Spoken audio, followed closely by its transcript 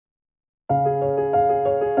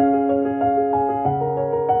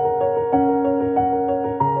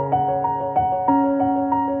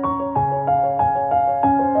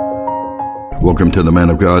Welcome to the Man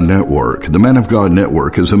of God Network. The Man of God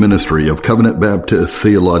Network is a ministry of Covenant Baptist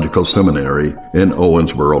Theological Seminary in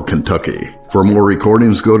Owensboro, Kentucky. For more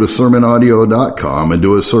recordings, go to sermonaudio.com and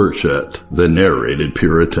do a search at The Narrated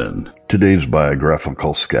Puritan. Today's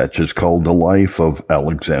biographical sketch is called The Life of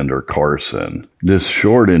Alexander Carson. This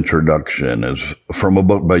short introduction is from a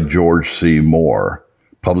book by George C. Moore,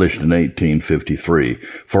 published in 1853.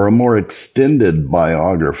 For a more extended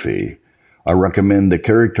biography, I recommend The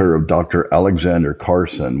Character of Dr. Alexander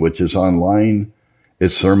Carson, which is online.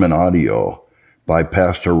 It's sermon audio by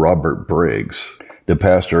Pastor Robert Briggs, the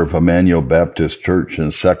pastor of Emmanuel Baptist Church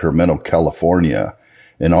in Sacramento, California,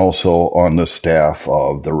 and also on the staff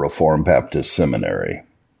of the Reformed Baptist Seminary.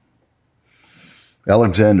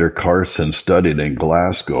 Alexander Carson studied in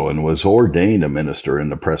Glasgow and was ordained a minister in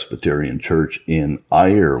the Presbyterian Church in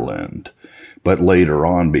Ireland, but later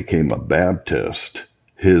on became a Baptist.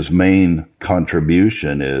 His main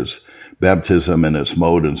contribution is Baptism and Its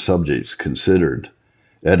Mode and Subjects Considered,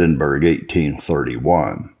 Edinburgh,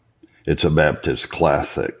 1831. It's a Baptist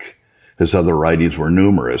classic. His other writings were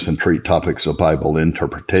numerous and treat topics of Bible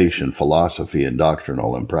interpretation, philosophy, and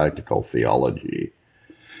doctrinal and practical theology.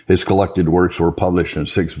 His collected works were published in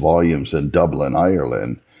 6 volumes in Dublin,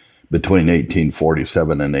 Ireland, between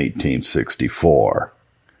 1847 and 1864.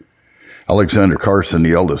 Alexander Carson,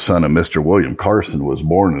 the eldest son of Mr. William Carson, was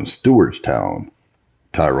born in Stewartstown,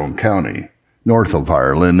 Tyrone County, north of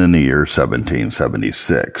Ireland in the year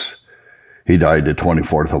 1776. He died the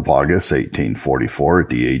 24th of August, 1844, at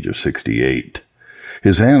the age of 68.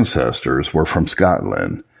 His ancestors were from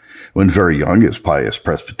Scotland. When very young, his pious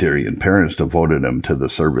Presbyterian parents devoted him to the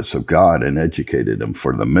service of God and educated him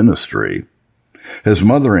for the ministry. His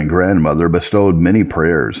mother and grandmother bestowed many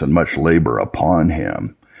prayers and much labor upon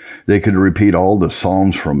him. They could repeat all the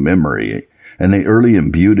Psalms from memory, and they early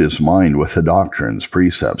imbued his mind with the doctrines,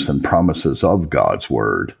 precepts, and promises of God's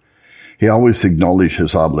Word. He always acknowledged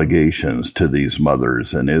his obligations to these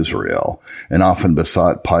mothers in Israel, and often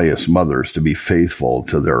besought pious mothers to be faithful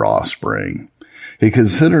to their offspring. He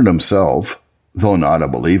considered himself, though not a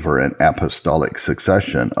believer in apostolic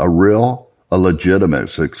succession, a legitimate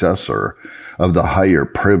successor of the higher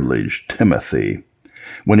privileged Timothy.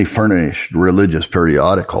 When he furnished religious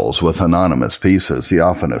periodicals with anonymous pieces, he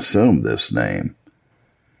often assumed this name.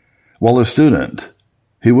 While a student,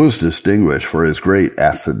 he was distinguished for his great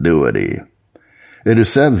assiduity. It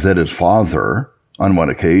is said that his father, on one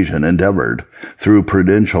occasion, endeavored, through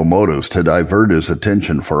prudential motives, to divert his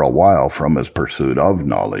attention for a while from his pursuit of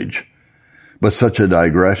knowledge. But such a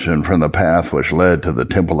digression from the path which led to the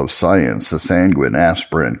temple of science the sanguine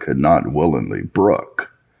aspirant could not willingly brook.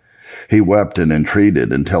 He wept and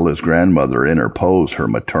entreated until his grandmother interposed her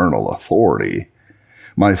maternal authority.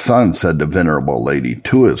 "My son," said the venerable lady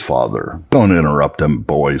to his father, "don't interrupt a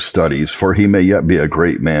boy's studies, for he may yet be a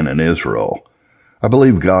great man in Israel. I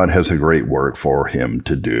believe God has a great work for him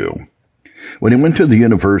to do." When he went to the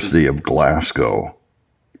University of Glasgow,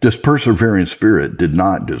 this persevering spirit did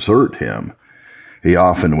not desert him. He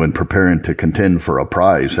often, when preparing to contend for a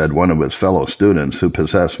prize, had one of his fellow students who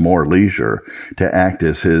possessed more leisure to act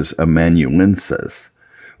as his amanuensis,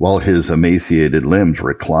 while his emaciated limbs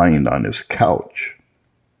reclined on his couch.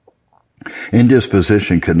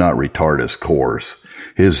 Indisposition could not retard his course.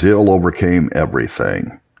 His zeal overcame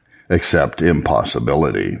everything, except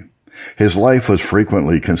impossibility. His life was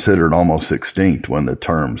frequently considered almost extinct when the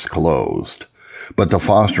terms closed. But the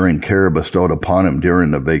fostering care bestowed upon him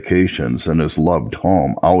during the vacations in his loved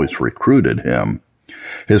home always recruited him.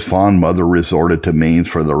 His fond mother resorted to means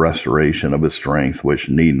for the restoration of his strength which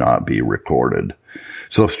need not be recorded.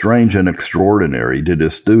 So strange and extraordinary did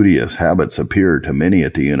his studious habits appear to many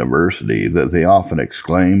at the university that they often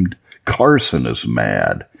exclaimed, "Carson is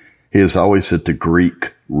mad. He is always at the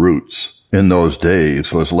Greek roots." In those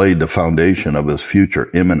days was laid the foundation of his future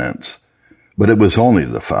eminence, but it was only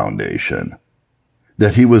the foundation.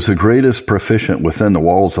 That he was the greatest proficient within the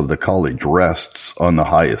walls of the college rests on the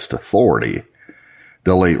highest authority.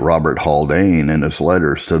 The late Robert Haldane, in his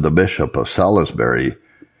letters to the Bishop of Salisbury,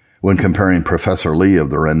 when comparing Professor Lee of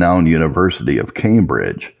the renowned University of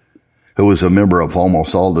Cambridge, who was a member of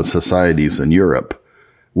almost all the societies in Europe,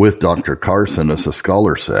 with Dr. Carson, as the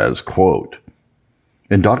scholar says, quote,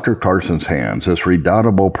 "In Dr. Carson's hands, this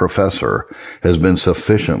redoubtable professor has been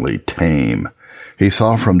sufficiently tame. He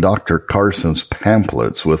saw from Dr. Carson's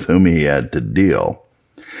pamphlets with whom he had to deal.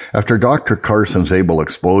 After Dr. Carson's able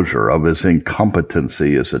exposure of his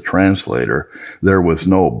incompetency as a translator, there was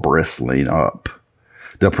no bristling up.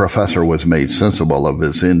 The professor was made sensible of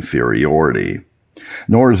his inferiority.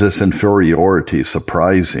 Nor is this inferiority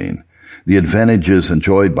surprising. The advantages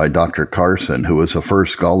enjoyed by Dr. Carson, who was the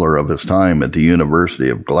first scholar of his time at the University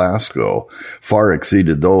of Glasgow, far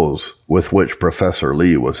exceeded those with which Professor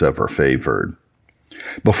Lee was ever favored.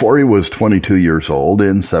 Before he was 22 years old,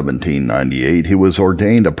 in 1798, he was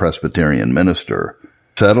ordained a Presbyterian minister,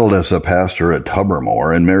 settled as a pastor at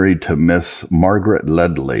Tobermore, and married to Miss Margaret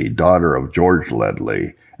Ledley, daughter of George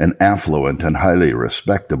Ledley, an affluent and highly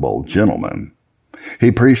respectable gentleman.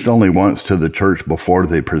 He preached only once to the church before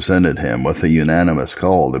they presented him with a unanimous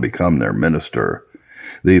call to become their minister.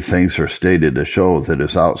 These things are stated to show that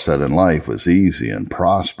his outset in life was easy and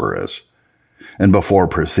prosperous. And before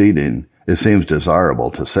proceeding, it seems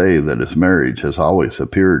desirable to say that his marriage has always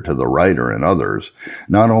appeared to the writer and others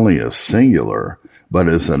not only as singular, but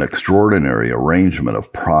as an extraordinary arrangement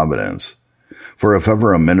of providence. For if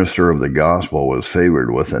ever a minister of the gospel was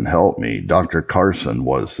favored with an helpmeet, Dr. Carson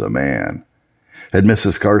was the man. Had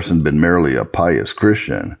Mrs. Carson been merely a pious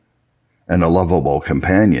Christian and a lovable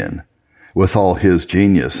companion, with all his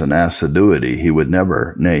genius and assiduity, he would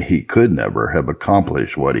never, nay, he could never have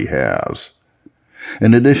accomplished what he has.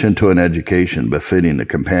 In addition to an education befitting the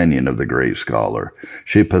companion of the great scholar,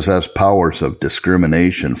 she possessed powers of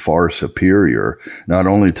discrimination far superior not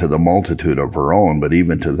only to the multitude of her own, but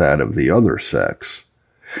even to that of the other sex.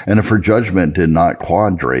 And if her judgment did not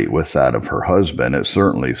quadrate with that of her husband, it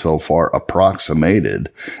certainly so far approximated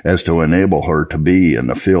as to enable her to be in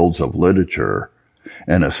the fields of literature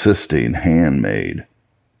an assisting handmaid.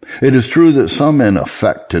 It is true that some men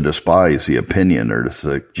affect to despise the opinion or the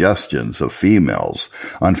suggestions of females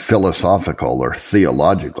on philosophical or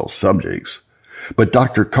theological subjects, but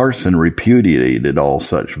Dr. Carson repudiated all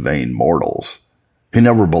such vain mortals. He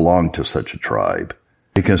never belonged to such a tribe.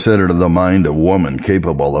 He considered the mind of woman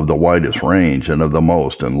capable of the widest range and of the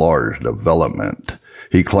most enlarged development.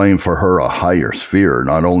 He claimed for her a higher sphere,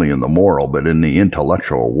 not only in the moral but in the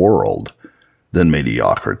intellectual world, than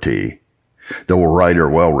mediocrity. The writer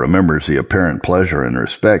well remembers the apparent pleasure and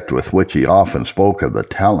respect with which he often spoke of the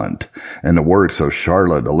talent and the works of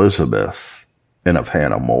Charlotte Elizabeth and of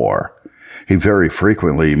Hannah More. He very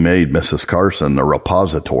frequently made Mrs. Carson the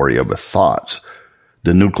repository of his thoughts,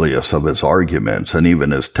 the nucleus of his arguments, and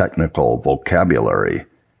even his technical vocabulary.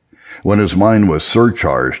 When his mind was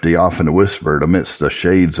surcharged, he often whispered amidst the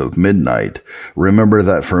shades of midnight, "Remember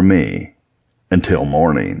that for me," until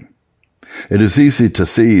morning. It is easy to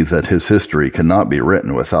see that his history cannot be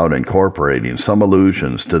written without incorporating some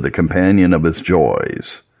allusions to the companion of his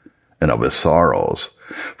joys and of his sorrows,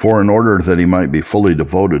 for in order that he might be fully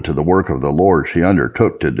devoted to the work of the Lord, she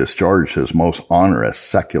undertook to discharge his most onerous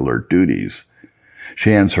secular duties.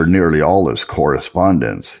 She answered nearly all his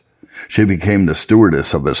correspondence. She became the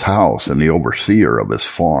stewardess of his house and the overseer of his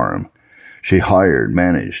farm. She hired,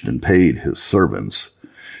 managed, and paid his servants.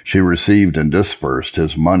 She received and disbursed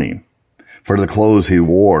his money. For the clothes he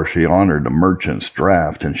wore, she honored the merchant's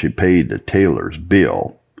draft, and she paid the tailor's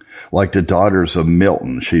bill. Like the daughters of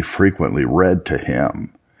Milton, she frequently read to him.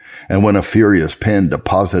 And when a furious pen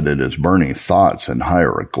deposited its burning thoughts in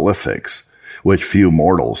hieroglyphics, which few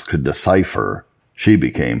mortals could decipher, she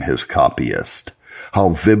became his copyist. How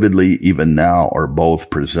vividly even now are both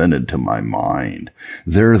presented to my mind.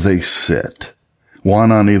 There they sit,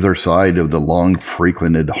 one on either side of the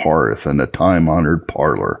long-frequented hearth and the time-honored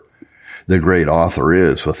parlor. The great author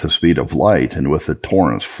is, with the speed of light and with the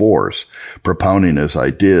torrent's force, propounding his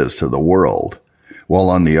ideas to the world, while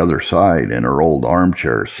on the other side, in her old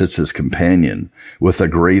armchair, sits his companion, with the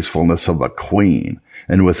gracefulness of a queen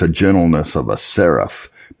and with the gentleness of a seraph,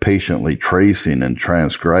 patiently tracing and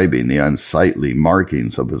transcribing the unsightly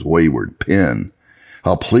markings of his wayward pen.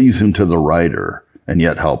 How pleasing to the writer, and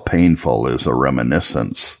yet how painful is a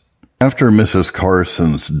reminiscence. After Mrs.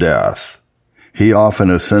 Carson's death, he often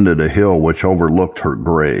ascended a hill which overlooked her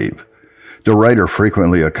grave. The writer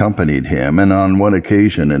frequently accompanied him, and on one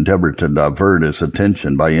occasion endeavored to divert his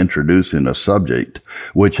attention by introducing a subject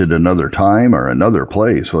which at another time or another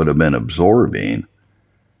place would have been absorbing.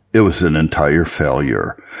 It was an entire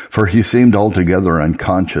failure, for he seemed altogether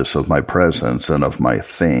unconscious of my presence and of my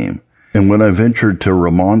theme. And when I ventured to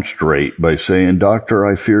remonstrate by saying, "Doctor,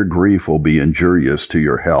 I fear grief will be injurious to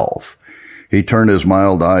your health," he turned his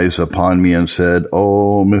mild eyes upon me and said,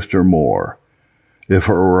 "Oh, Mr. Moore, if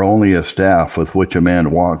it were only a staff with which a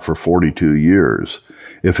man walked for 42 years,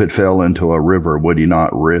 if it fell into a river, would he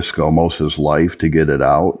not risk almost his life to get it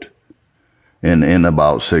out?" And in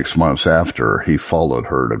about 6 months after, he followed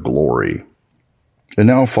her to glory. And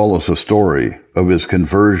now follows a story of his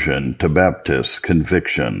conversion to Baptist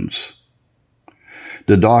convictions.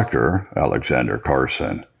 The doctor, Alexander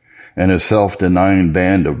Carson, and his self-denying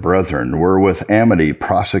band of brethren were with amity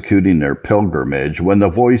prosecuting their pilgrimage when the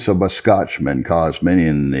voice of a Scotchman caused many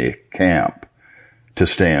in the camp to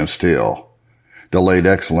stand still. The late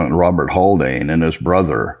excellent Robert Haldane and his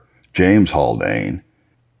brother, James Haldane,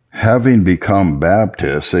 having become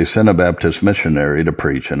Baptists, they sent a Baptist missionary to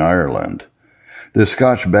preach in Ireland. The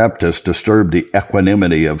Scotch Baptists disturbed the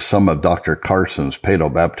equanimity of some of Dr. Carson's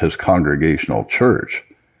Pado Baptist Congregational Church.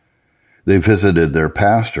 They visited their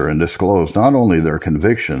pastor and disclosed not only their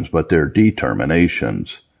convictions, but their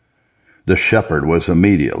determinations. The shepherd was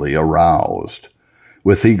immediately aroused.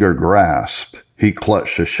 With eager grasp, he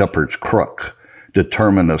clutched the shepherd's crook,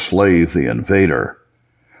 determined to slay the invader.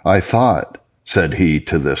 I thought, said he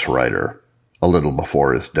to this writer, a little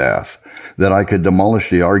before his death, that I could demolish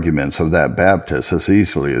the arguments of that Baptist as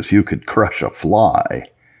easily as you could crush a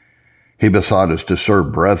fly. He besought his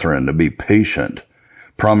disturbed brethren to be patient,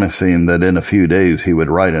 promising that in a few days he would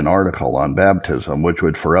write an article on baptism which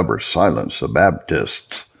would forever silence the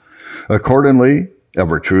Baptists. Accordingly,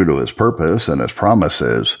 ever true to his purpose and his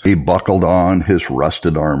promises, he buckled on his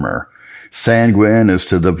rusted armor. Sanguine as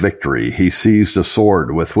to the victory, he seized a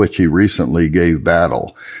sword with which he recently gave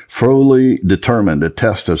battle, fully determined to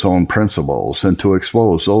test his own principles and to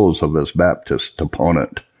expose those of his Baptist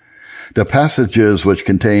opponent. The passages which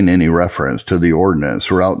contain any reference to the ordinance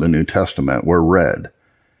throughout the New Testament were read.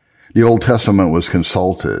 The Old Testament was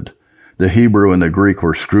consulted. The Hebrew and the Greek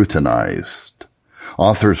were scrutinized.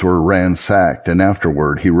 Authors were ransacked, and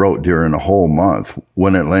afterward he wrote during a whole month,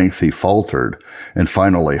 when at length he faltered and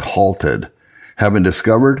finally halted, having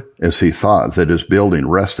discovered, as he thought, that his building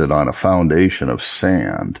rested on a foundation of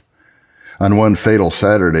sand. On one fatal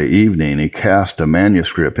Saturday evening he cast a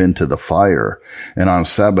manuscript into the fire, and on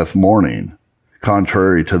Sabbath morning,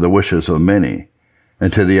 contrary to the wishes of many,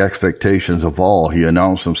 and to the expectations of all, he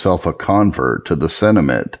announced himself a convert to the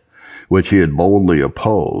sentiment which he had boldly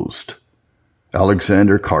opposed.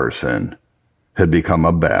 Alexander Carson had become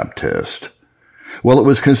a Baptist. Well, it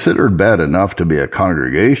was considered bad enough to be a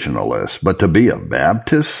Congregationalist, but to be a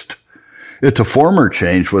Baptist? If the former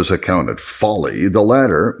change was accounted folly, the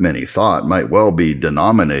latter, many thought, might well be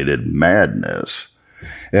denominated madness.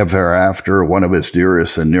 Ever after, one of his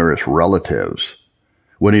dearest and nearest relatives,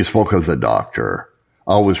 when he spoke of the doctor,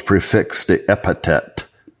 always prefixed the epithet,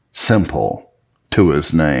 simple, to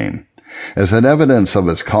his name. As an evidence of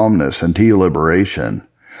his calmness and deliberation,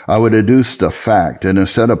 I would adduce the fact that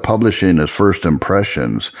instead of publishing his first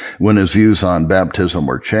impressions when his views on baptism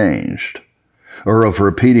were changed, or of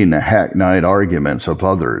repeating the hackneyed arguments of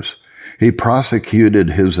others, he prosecuted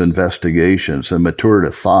his investigations and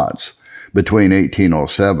matured thoughts between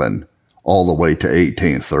 1807 all the way to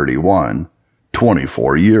 1831,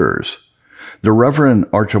 24 years. The Reverend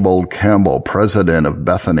Archibald Campbell, president of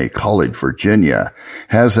Bethany College, Virginia,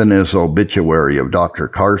 has in his obituary of Dr.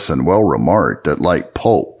 Carson well remarked that, like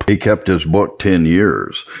Pope, he kept his book 10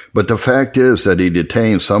 years, but the fact is that he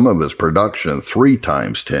detained some of his production 3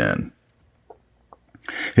 times 10.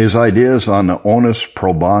 His ideas on the onus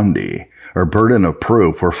probandi, or burden of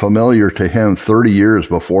proof, were familiar to him 30 years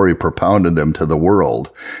before he propounded them to the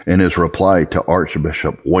world in his reply to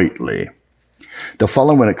Archbishop Whately. The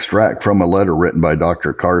following extract from a letter written by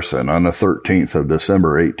Dr. Carson on the 13th of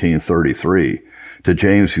December 1833 to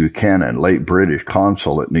James Buchanan, late British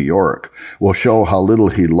consul at New York, will show how little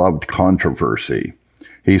he loved controversy.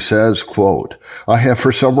 He says, quote, I have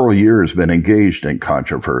for several years been engaged in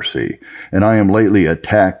controversy, and I am lately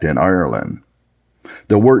attacked in Ireland.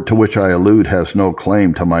 The work to which I allude has no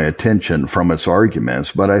claim to my attention from its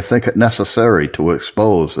arguments, but I think it necessary to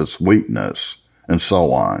expose its weakness, and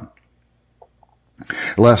so on.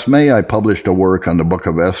 Last May, I published a work on the Book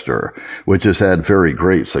of Esther, which has had very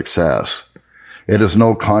great success. It has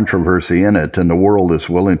no controversy in it, and the world is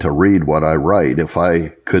willing to read what I write if I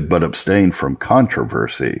could but abstain from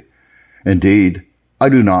controversy. Indeed, I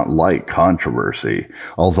do not like controversy,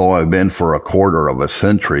 although I've been for a quarter of a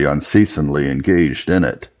century unceasingly engaged in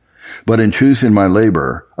it. But in choosing my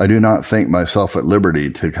labor, I do not think myself at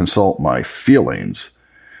liberty to consult my feelings.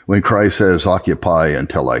 When Christ says, occupy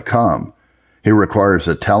until I come, he requires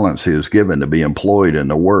the talents he has given to be employed in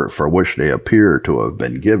the work for which they appear to have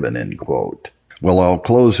been given, end quote. Well, I'll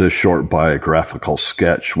close this short biographical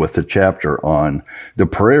sketch with the chapter on the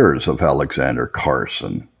prayers of Alexander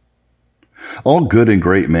Carson. All good and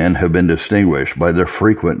great men have been distinguished by their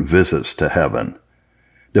frequent visits to heaven.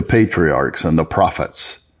 The patriarchs and the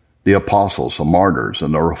prophets, the apostles, the martyrs,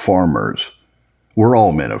 and the reformers were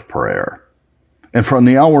all men of prayer. And from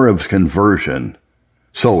the hour of his conversion,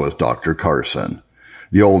 so was Dr. Carson.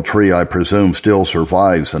 The old tree, I presume, still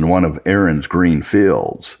survives in one of Aaron's green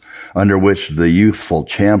fields, under which the youthful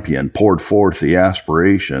champion poured forth the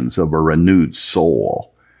aspirations of a renewed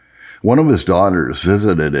soul. One of his daughters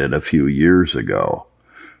visited it a few years ago.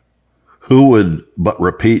 Who would but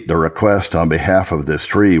repeat the request on behalf of this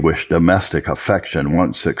tree which domestic affection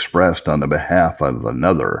once expressed on the behalf of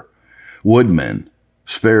another? Woodman,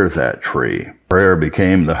 spare that tree. Prayer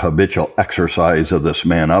became the habitual exercise of this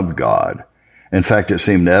man of God. In fact, it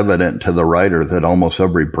seemed evident to the writer that almost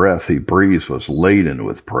every breath he breathed was laden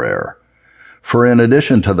with prayer. For in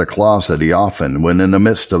addition to the closet, he often, when in the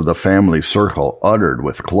midst of the family circle, uttered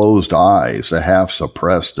with closed eyes a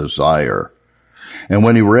half-suppressed desire. And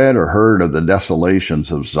when he read or heard of the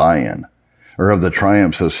desolations of Zion, or of the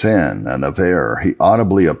triumphs of sin and of error, he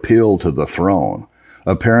audibly appealed to the throne,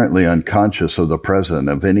 apparently unconscious of the presence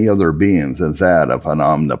of any other being than that of an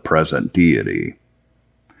omnipresent deity.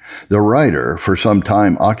 The writer for some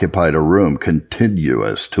time occupied a room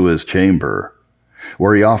contiguous to his chamber,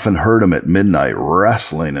 where he often heard him at midnight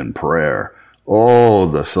wrestling in prayer. Oh,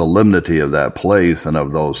 the solemnity of that place and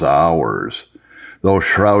of those hours! Though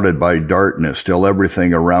shrouded by darkness, still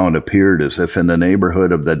everything around appeared as if in the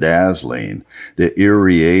neighborhood of the dazzling, the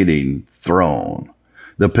irradiating throne.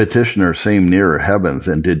 The petitioner seemed nearer heaven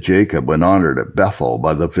than did Jacob when honored at Bethel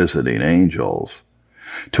by the visiting angels.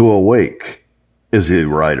 To awake, as the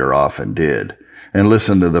writer often did, and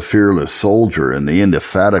listen to the fearless soldier and the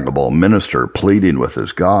indefatigable minister pleading with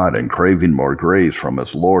his God and craving more grace from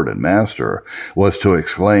his Lord and Master, was to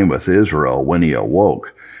exclaim with Israel when he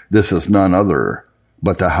awoke, "This is none other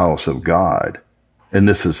but the house of God, and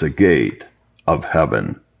this is the gate of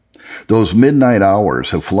heaven." Those midnight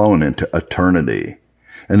hours have flown into eternity,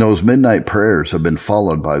 and those midnight prayers have been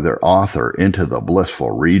followed by their author into the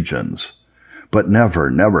blissful regions. But never,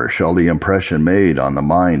 never shall the impression made on the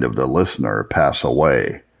mind of the listener pass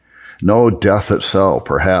away. No death itself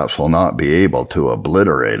perhaps will not be able to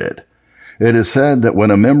obliterate it. It is said that when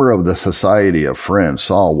a member of the Society of Friends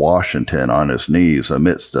saw Washington on his knees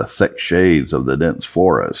amidst the thick shades of the dense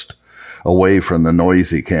forest, away from the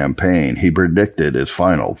noisy campaign, he predicted his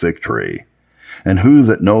final victory. And who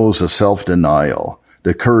that knows the self-denial,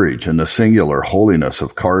 the courage, and the singular holiness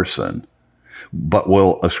of Carson, but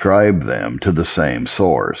will ascribe them to the same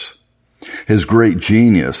source? His great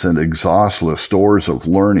genius and exhaustless stores of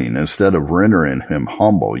learning, instead of rendering him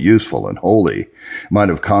humble, useful, and holy, might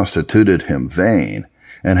have constituted him vain,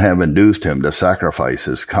 and have induced him to sacrifice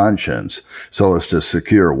his conscience so as to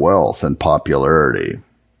secure wealth and popularity.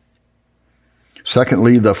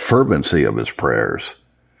 Secondly, the fervency of his prayers.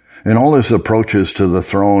 In all his approaches to the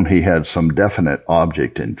throne, he had some definite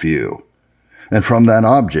object in view. And from that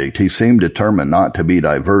object, he seemed determined not to be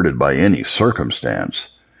diverted by any circumstance.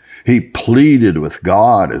 He pleaded with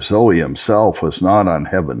God as though he himself was not on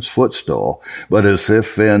heaven's footstool, but as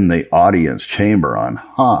if in the audience chamber on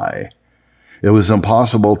high. It was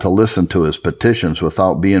impossible to listen to his petitions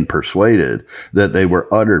without being persuaded that they were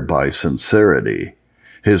uttered by sincerity.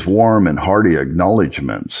 His warm and hearty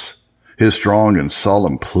acknowledgments, his strong and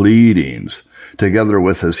solemn pleadings, together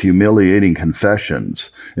with his humiliating confessions,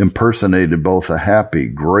 impersonated both a happy,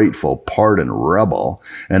 grateful, pardoned rebel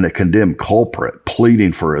and a condemned culprit,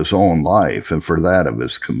 pleading for his own life and for that of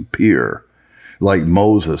his compeer. Like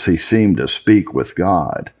Moses, he seemed to speak with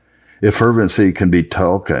God. If fervency can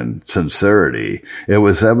betoken sincerity, it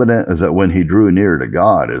was evident that when he drew near to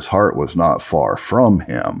God, his heart was not far from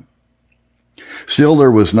him. Still,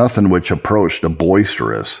 there was nothing which approached a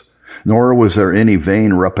boisterous, nor was there any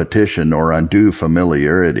vain repetition nor undue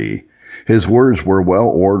familiarity. His words were well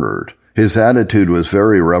ordered. His attitude was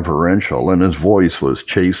very reverential, and his voice was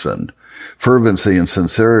chastened. Fervency and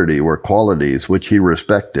sincerity were qualities which he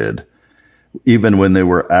respected, even when they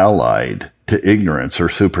were allied to ignorance or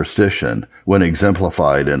superstition, when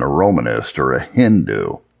exemplified in a Romanist or a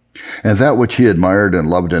Hindu. And that which he admired and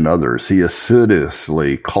loved in others, he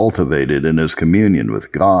assiduously cultivated in his communion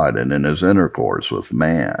with God and in his intercourse with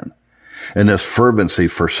man. And this fervency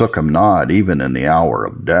forsook him not, even in the hour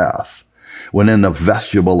of death, when in the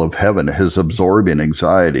vestibule of heaven his absorbing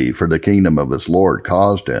anxiety for the kingdom of his Lord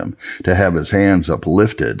caused him to have his hands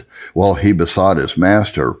uplifted, while he besought his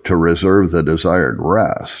master to reserve the desired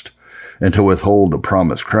rest, and to withhold the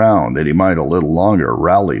promised crown, that he might a little longer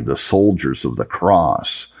rally the soldiers of the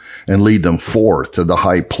cross, and lead them forth to the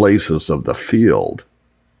high places of the field.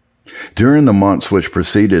 During the months which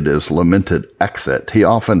preceded his lamented exit, he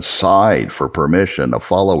often sighed for permission to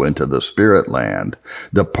follow into the spirit land,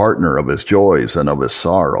 the partner of his joys and of his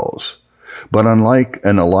sorrows. But unlike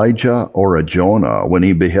an Elijah or a Jonah, when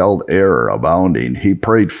he beheld error abounding, he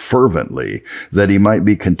prayed fervently that he might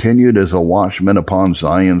be continued as a watchman upon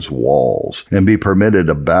Zion's walls and be permitted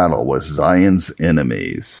a battle with Zion's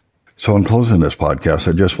enemies. So in closing this podcast,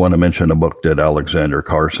 I just want to mention a book that Alexander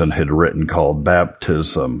Carson had written called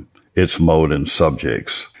Baptism, Its Mode and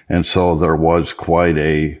Subjects. And so there was quite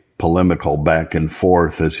a polemical back and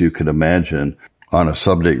forth, as you could imagine, on a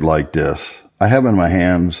subject like this. I have in my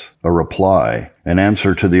hands a reply, an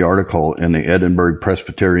answer to the article in the Edinburgh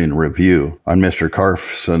Presbyterian Review on Mr.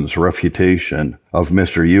 Carson's refutation of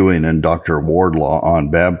Mr. Ewing and Dr. Wardlaw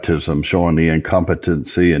on baptism, showing the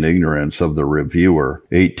incompetency and ignorance of the reviewer,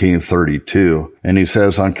 1832. And he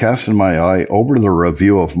says, on casting my eye over the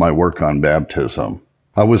review of my work on baptism,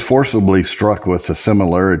 I was forcibly struck with the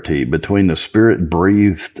similarity between the spirit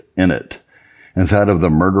breathed in it and that of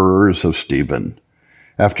the murderers of Stephen.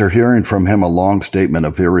 After hearing from him a long statement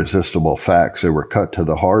of irresistible facts, they were cut to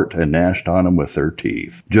the heart and gnashed on him with their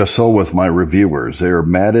teeth. Just so with my reviewers, they are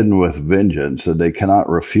maddened with vengeance that they cannot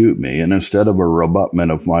refute me, and instead of a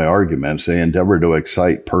rebutment of my arguments, they endeavor to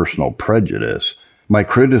excite personal prejudice. My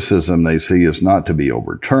criticism, they see, is not to be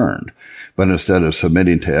overturned, but instead of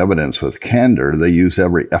submitting to evidence with candor, they use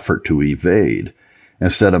every effort to evade.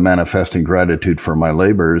 Instead of manifesting gratitude for my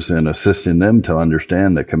labors and assisting them to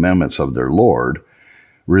understand the commandments of their Lord,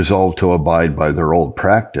 resolved to abide by their old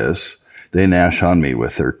practice, they gnash on me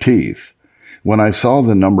with their teeth. When I saw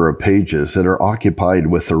the number of pages that are occupied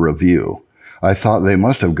with the review, I thought they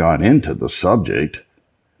must have gone into the subject.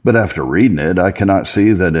 But after reading it, I cannot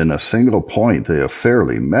see that in a single point they have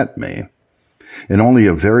fairly met me. In only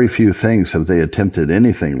a very few things have they attempted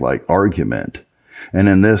anything like argument. And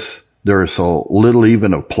in this, there is so little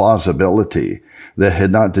even of plausibility that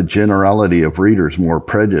had not the generality of readers more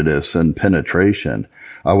prejudice and penetration,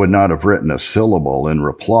 I would not have written a syllable in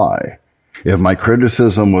reply. If my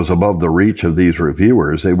criticism was above the reach of these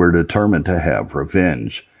reviewers, they were determined to have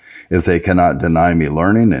revenge. If they cannot deny me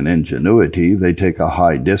learning and ingenuity, they take a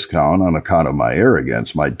high discount on account of my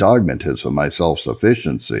arrogance, my dogmatism, my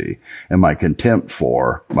self-sufficiency, and my contempt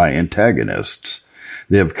for my antagonists.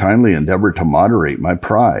 They have kindly endeavored to moderate my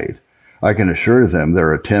pride. I can assure them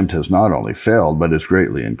their attempt has not only failed, but has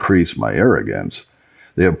greatly increased my arrogance.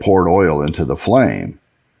 They have poured oil into the flame.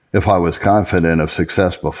 If I was confident of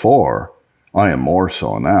success before, I am more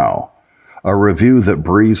so now. A review that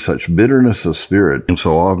breathes such bitterness of spirit and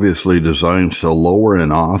so obviously designs to lower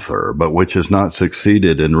an author, but which has not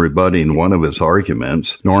succeeded in rebutting one of his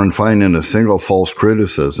arguments, nor in finding a single false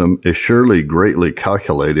criticism, is surely greatly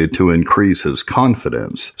calculated to increase his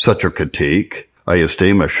confidence. Such a critique, I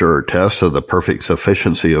esteem a surer test of the perfect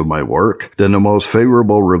sufficiency of my work than the most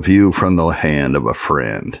favorable review from the hand of a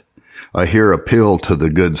friend. I here appeal to the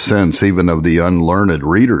good sense even of the unlearned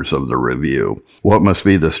readers of the review. What must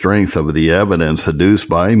be the strength of the evidence adduced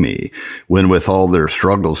by me, when with all their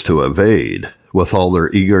struggles to evade, with all their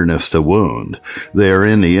eagerness to wound, they are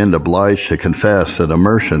in the end obliged to confess that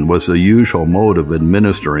immersion was the usual mode of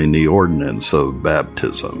administering the ordinance of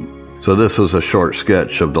baptism. So this is a short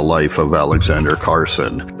sketch of the life of Alexander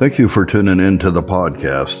Carson. Thank you for tuning in to the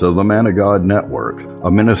podcast of the Man of God Network, a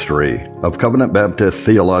ministry of Covenant Baptist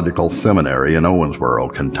Theological Seminary in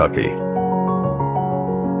Owensboro, Kentucky.